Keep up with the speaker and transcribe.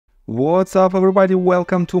What's up everybody,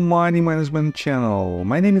 welcome to Money Management channel.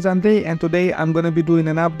 My name is Andrei and today I'm gonna be doing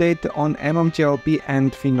an update on MMTLP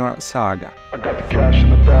and FINRA saga. I got the cash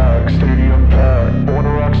in the bag, stadium packed, born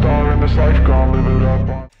a rock star in this life, gonna live it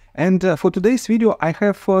up. And for today's video I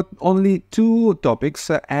have only two topics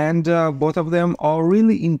and both of them are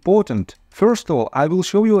really important. First of all, I will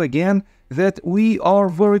show you again that we are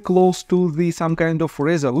very close to some kind of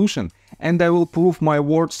resolution, and I will prove my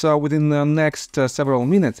words within the next several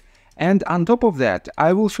minutes. And on top of that,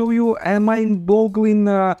 I will show you a mind-boggling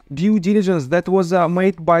due diligence that was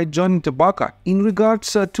made by Johnny Tobacco in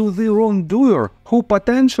regards to the wrongdoer who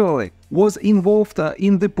potentially was involved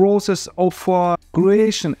in the process of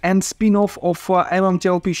creation and spin-off of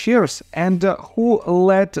MMTLP shares and who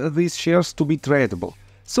led these shares to be tradable.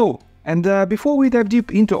 So, and before we dive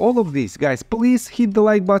deep into all of this, guys, please hit the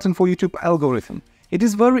like button for YouTube algorithm. It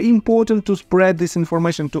is very important to spread this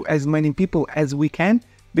information to as many people as we can,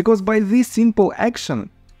 because by this simple action,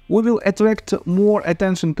 we will attract more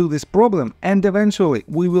attention to this problem and eventually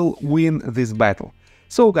we will win this battle.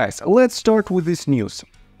 So guys, let's start with this news.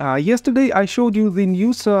 Yesterday I showed you the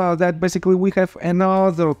news that basically we have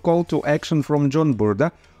another call to action from John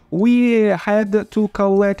Burda. We had to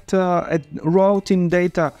collect routing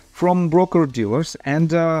data from broker-dealers,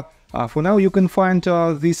 and for now you can find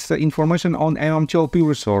this information on MMTLP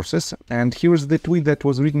resources, and here's the tweet that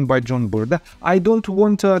was written by John Burda. I don't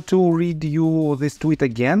want to read you this tweet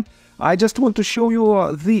again. I just want to show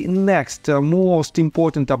you the next most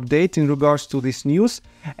important update in regards to this news,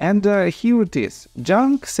 and here it is.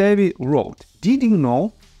 Junk Savvy wrote, "Did you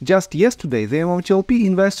know, just yesterday the MMTLP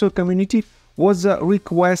investor community was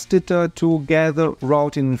requested to gather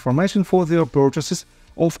routing information for their purchases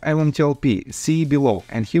of MMTLP, see below."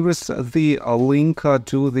 And here is the link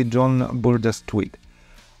to the John Burda's tweet.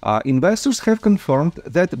 Investors have confirmed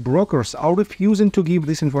that brokers are refusing to give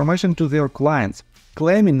this information to their clients,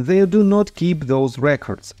 claiming they do not keep those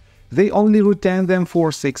records. They only retain them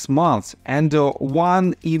for 6 months, and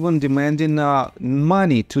one even demanding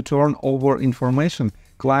money to turn over information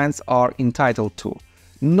clients are entitled to.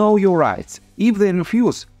 Know your rights. If they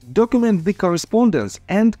refuse, document the correspondence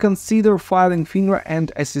and consider filing FINRA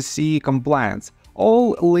and SEC compliance.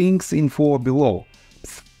 All links info below.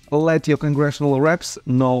 Let your congressional reps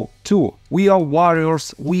know too. We are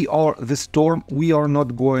warriors, we are the storm, we are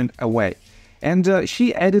not going away. And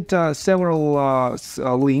she added several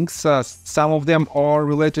links. Some of them are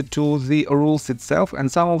related to the rules itself,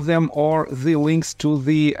 and some of them are the links to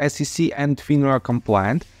the SEC and FINRA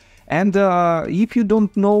compliant. And if you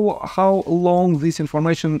don't know how long this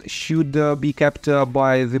information should be kept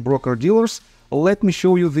by the broker-dealers, let me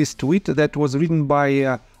show you this tweet that was written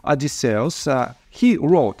by Odysseus. He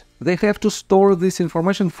wrote, "They have to store this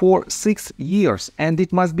information for 6 years, and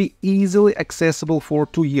it must be easily accessible for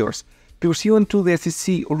 2 years, pursuant to the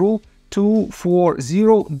SEC Rule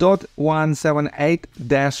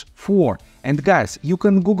 240.178-4. And guys, you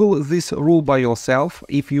can Google this rule by yourself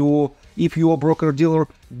if your broker-dealer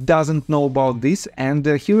doesn't know about this, and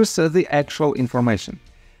here's the actual information.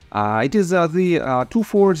 It is the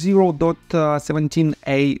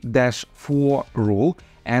 240.17a-4 rule,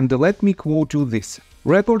 and let me quote you this.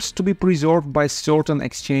 "Records to be preserved by certain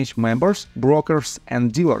exchange members, brokers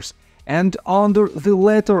and dealers." And under the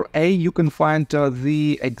letter A you can find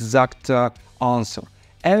the exact answer.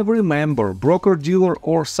 Every member, broker-dealer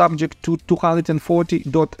or subject to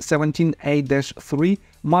 240.17a-3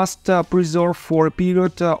 must preserve for a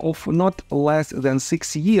period of not less than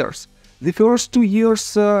 6 years. The first 2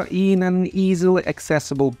 years in an easily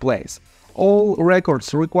accessible place. All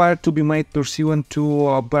records required to be made pursuant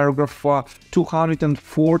to paragraph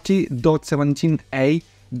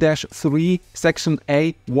 240.17a-3, section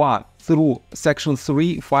A1 through section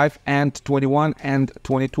 3, 5, and 21 and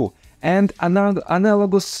 22. And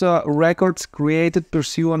analogous records created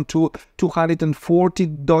pursuant to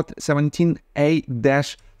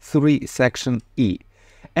 240.17a-3 section E.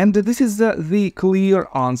 And this is the clear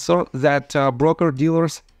answer that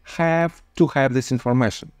broker-dealers have to have this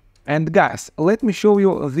information. And guys, let me show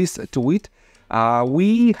you this tweet.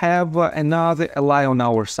 We have another ally on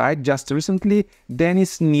our side. Just recently,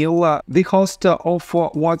 Dennis Neal, the host of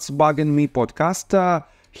What's Bugging Me podcast,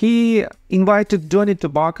 he invited Johnny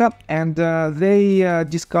Tobacco and they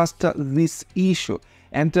discussed this issue.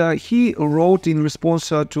 And he wrote in response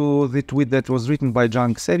to the tweet that was written by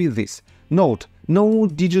Junk Savvy this. "Note, no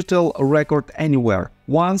digital record anywhere.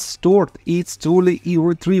 Once stored, it's truly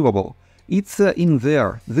irretrievable. It's in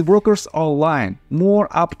there. The brokers are lying. More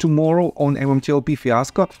up tomorrow on MMTLP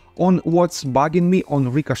fiasco, on What's Bugging Me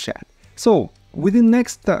on Ricochet." So, Within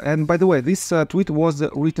next, and by the way, this tweet was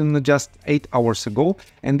written just 8 hours ago,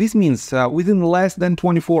 and this means within less than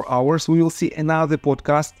 24 hours we will see another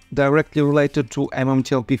podcast directly related to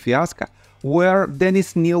MMTLP fiasco, where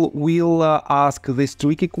Dennis Neal will ask this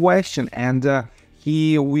tricky question, and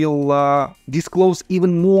he will disclose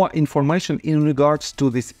even more information in regards to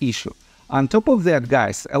this issue. On top of that,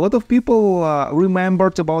 guys, a lot of people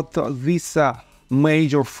remembered about this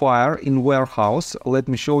major fire in warehouse. Let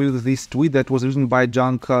me show you this tweet that was written by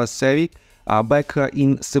John Savick back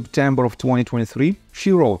in September of 2023.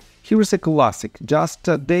 She wrote, "Here is a classic. Just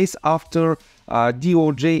days after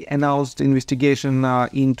DOJ announced investigation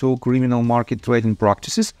into criminal market trading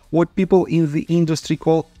practices, what people in the industry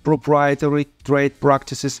call proprietary trade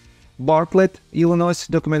practices, Bartlett, Illinois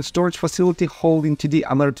document storage facility holding TD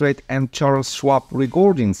Ameritrade and Charles Schwab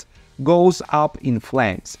recordings goes up in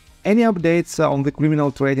flames. Any updates on the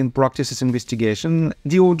criminal trading practices investigation?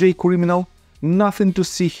 DOJ criminal? Nothing to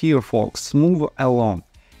see here, folks. Move along."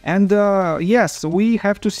 And yes, we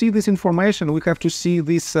have to see this information. We have to see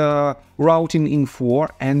this routing info.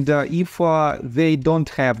 And if they don't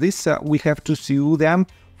have this, we have to sue them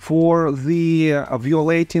for the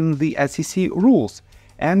violating the SEC rules.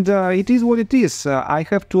 And it is what it is. I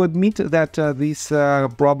have to admit that this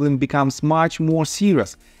problem becomes much more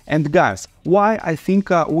serious. And guys, why I think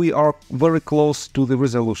we are very close to the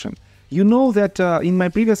resolution. You know that in my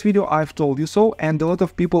previous video I've told you so, and a lot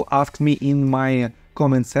of people asked me in my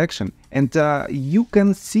comment section. And you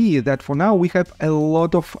can see that for now we have a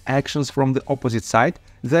lot of actions from the opposite side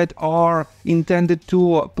that are intended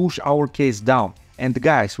to push our case down. And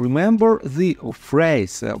guys, remember the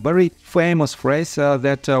phrase, a very famous phrase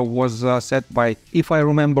that was said by, if I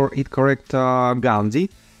remember it correct, Gandhi.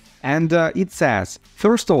 And it says,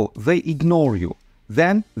 first of all, they ignore you,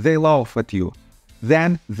 then they laugh at you,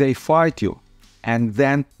 then they fight you, and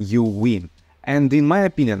then you win. And in my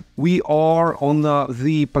opinion, we are on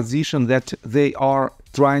the position that they are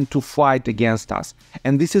trying to fight against us.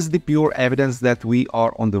 And this is the pure evidence that we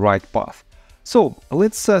are on the right path. So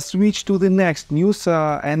let's switch to the next news,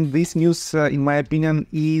 and this news, in my opinion,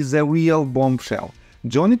 is a real bombshell.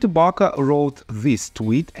 Johnny Tobacco wrote this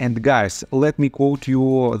tweet, and guys, let me quote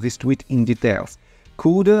you this tweet in details.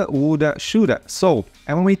 Coulda, woulda, shoulda. So,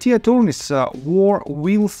 MMAT attorneys wore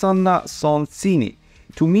Wilson Sonsini.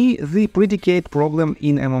 To me, the predicate problem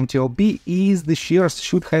in MMTLP is the shares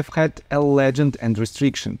should have had a legend and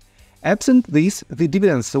restriction. Absent this, the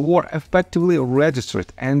dividends were effectively registered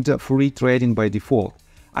and free trading by default.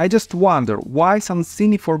 I just wonder why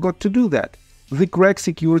Sonsini forgot to do that. The crack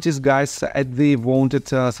securities guys at the vaunted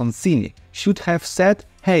Sonsini should have said,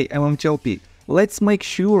 hey MMTLP, let's make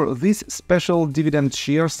sure these special dividend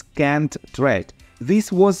shares can't trade. This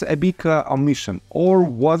was a big omission, or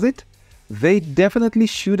was it? They definitely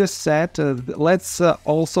should have said, let's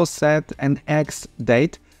also set an X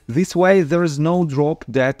date. This way there is no drop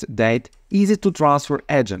dead date, easy to transfer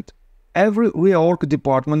agent. Every reorg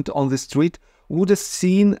department on the street would have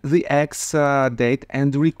seen the X date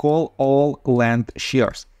and recall all land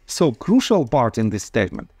shares. So crucial part in this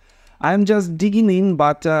statement. I'm just digging in,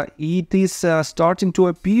 but it is starting to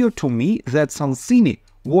appear to me that Sonsini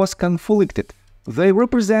was conflicted. They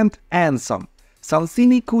represent Anson.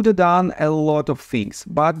 Sonsini could have done a lot of things,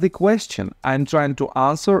 but the question I'm trying to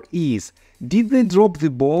answer is, did they drop the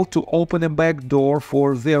ball to open a back door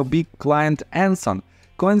for their big client Anson?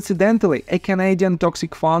 Coincidentally, a Canadian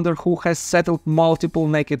toxic founder who has settled multiple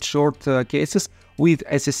naked short cases with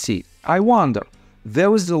SEC. I wonder,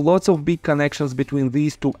 there is lots of big connections between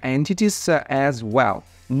these two entities as well.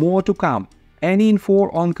 More to come. Any info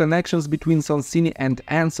on connections between Sonsini and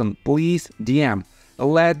Anson, please DM.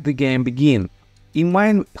 Let the game begin. In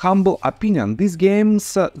my humble opinion, this game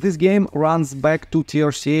runs back to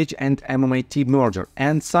TRCH and MMAT merger,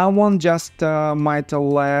 and someone just might have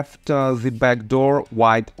left the back door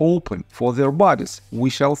wide open for their bodies. We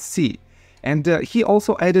shall see. And he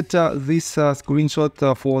also added this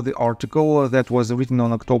screenshot for the article that was written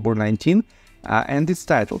on October 19, and it's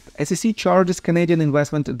titled, SEC charges Canadian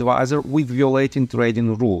investment advisor with violating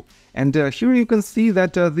trading rule. And here you can see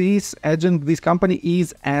that this company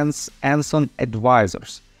is Anson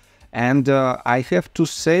Advisors. And I have to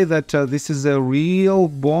say that this is a real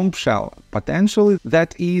bombshell. Potentially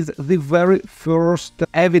that is the very first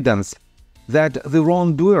evidence that the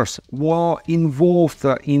wrongdoers were involved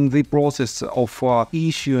in the process of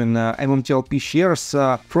issuing MMTLP shares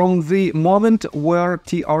from the moment where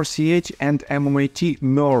TRCH and MMAT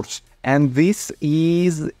merged. And this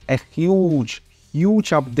is a huge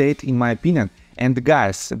update in my opinion. And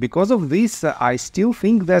guys, because of this, I still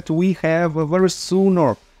think that we have a very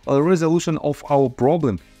sooner resolution of our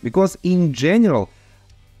problem. because in general,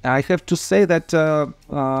 I have to say that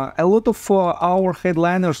a lot of our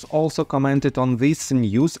headliners also commented on this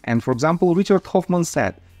news, and for example, Richard Hoffman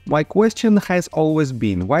said, "My question has always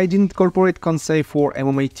been, why didn't corporate conseil for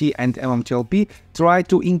MMAT and MMTLP try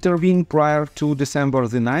to intervene prior to December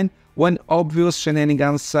the 9th, when obvious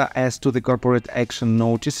shenanigans as to the corporate action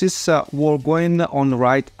notices were going on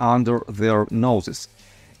right under their noses?"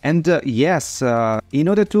 And yes, in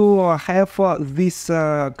order to have this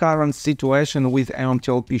current situation with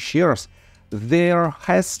MMTLP shares, there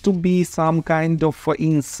has to be some kind of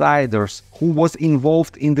insiders who was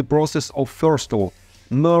involved in the process of, first of all,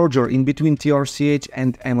 merger in between TRCH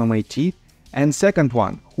and MMAT, and second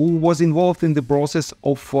one, who was involved in the process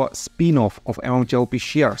of spin-off of MMTLP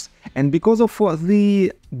shares. And because of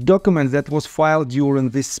the document that was filed during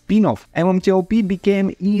this spin-off, MMTLP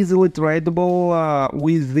became easily tradable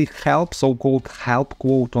with the help, so-called help,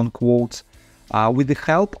 quote-unquote, with the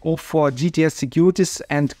help of GTS Securities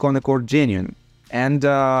and Concord Genuine. And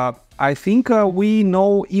I think we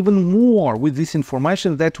know even more with this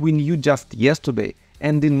information that we knew just yesterday.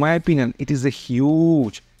 And in my opinion, it is a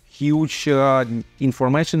huge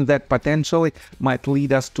information that potentially might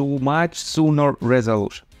lead us to much sooner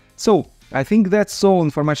resolution. So I think that's all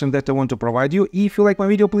information that I want to provide you. If you like my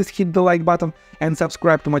video, please hit the like button and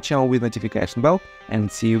subscribe to my channel with notification bell.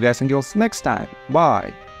 And see you guys and girls next time.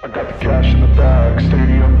 Bye. I got the cash in the bag,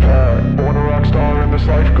 stadium packed. Born a rock star in this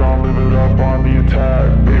life, gonna live it up on the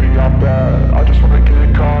attack. Baby, I'm bad, I just wanna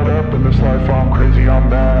get caught up in this life. I'm crazy, I'm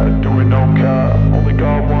mad, doing no cap. Only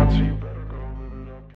God wants you.